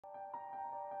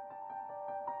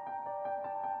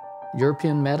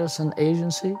European Medicine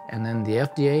Agency and then the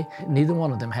FDA, neither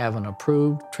one of them have an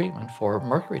approved treatment for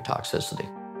mercury toxicity.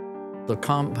 The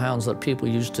compounds that people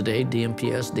use today,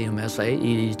 DMPS, DMSA,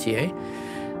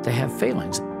 EDTA, they have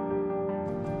failings.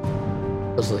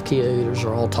 Because the chelators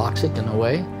are all toxic in a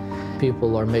way.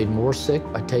 People are made more sick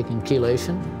by taking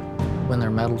chelation when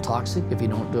they're metal toxic if you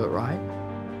don't do it right.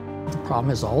 The problem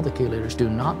is all the chelators do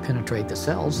not penetrate the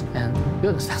cells, and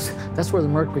goodness, that's where the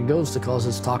mercury goes to cause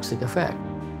its toxic effect.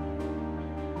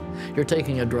 You're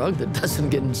taking a drug that doesn't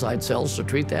get inside cells to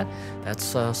treat that.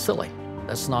 That's silly.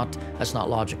 That's not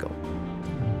logical.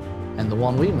 And the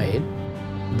one we made,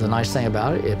 the nice thing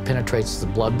about it, it penetrates the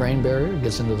blood-brain barrier,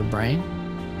 gets into the brain,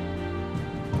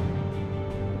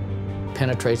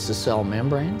 penetrates the cell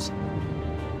membranes,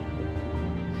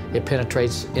 it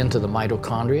penetrates into the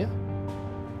mitochondria,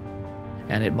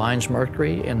 and it binds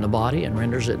mercury in the body and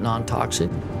renders it non-toxic.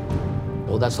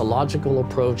 Well, that's a logical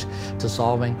approach to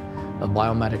solving a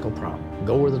biomedical problem.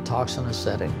 Go where the toxin is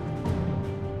setting.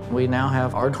 We now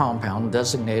have our compound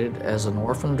designated as an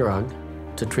orphan drug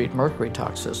to treat mercury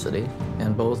toxicity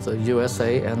in both the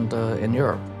USA and in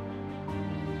Europe.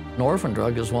 An orphan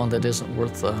drug is one that isn't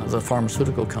worth the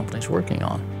pharmaceutical companies working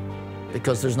on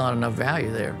because there's not enough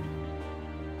value there.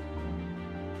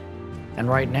 And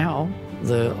right now,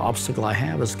 the obstacle I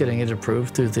have is getting it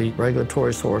approved through the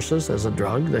regulatory sources as a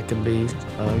drug that can be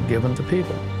given to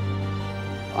people.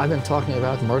 I've been talking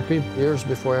about mercury years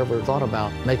before I ever thought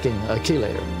about making a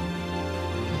chelator.